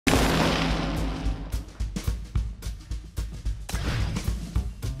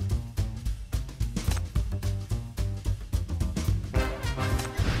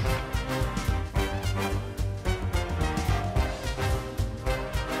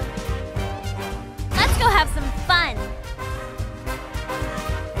have some fun!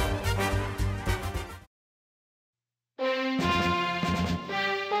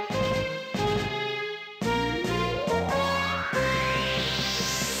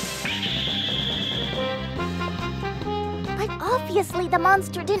 But obviously the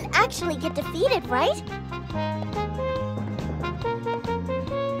monster didn't actually get defeated, right?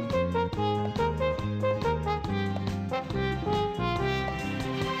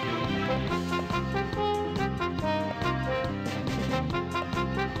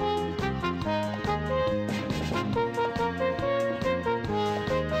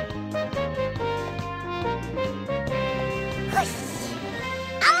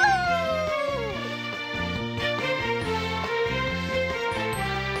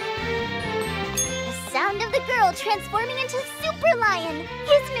 Transforming into Super Lion!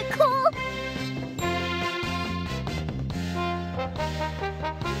 Isn't it cool?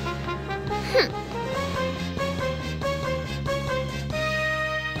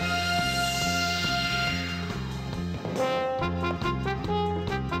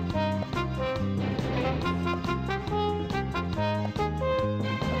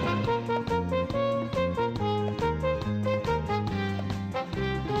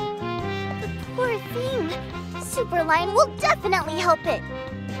 Super Lion will definitely help it.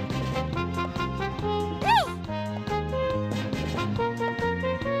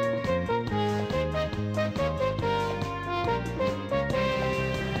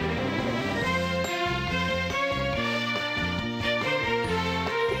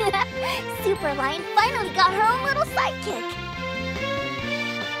 Super Lion finally got her own little sidekick.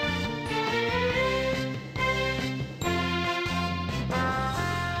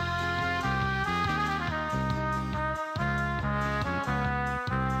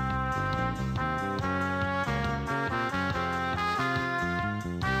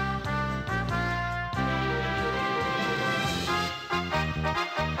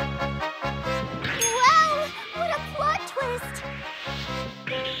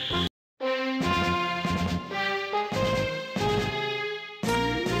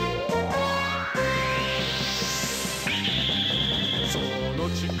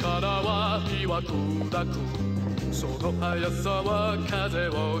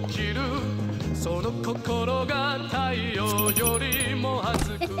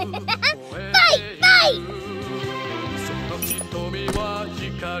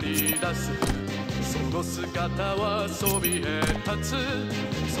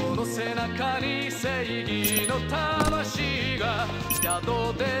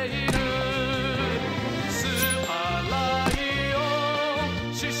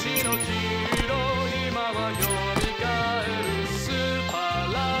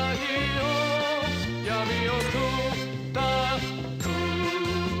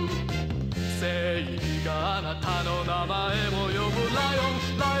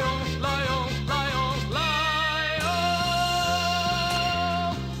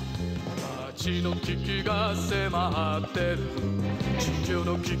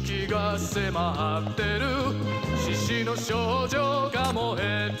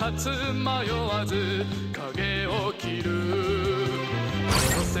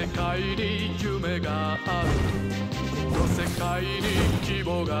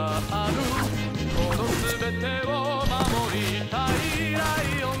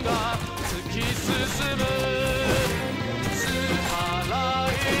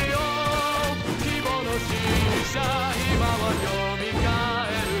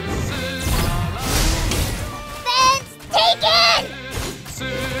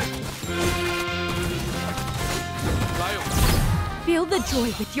 Feel the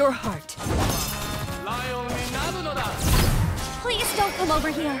joy with your heart. Please don't come over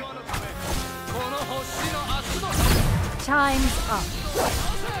here. Time's up.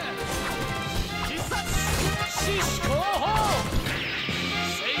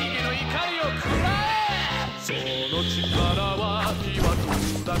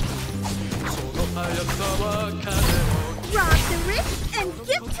 Rob the rich and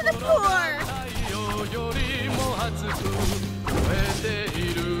give to the poor.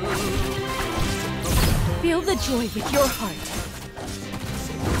 Feel the joy with your heart.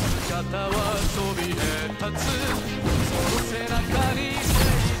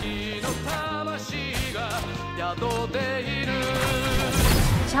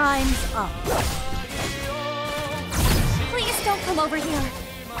 Time's up. Please don't come over here.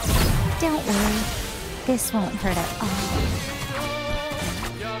 Don't worry. This won't hurt at all.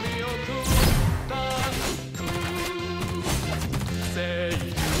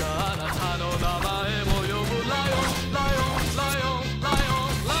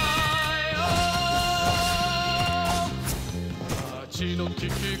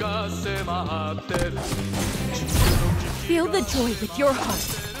 Feel the joy with your heart.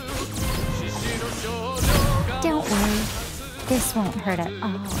 Don't worry. This won't hurt at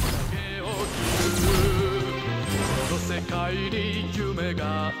all.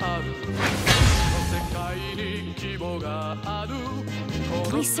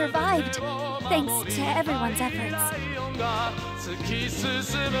 We survived, thanks to everyone's efforts. 突き進む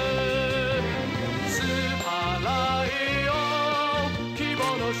スーパーライオン希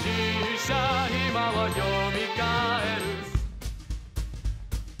望の使者今は蘇る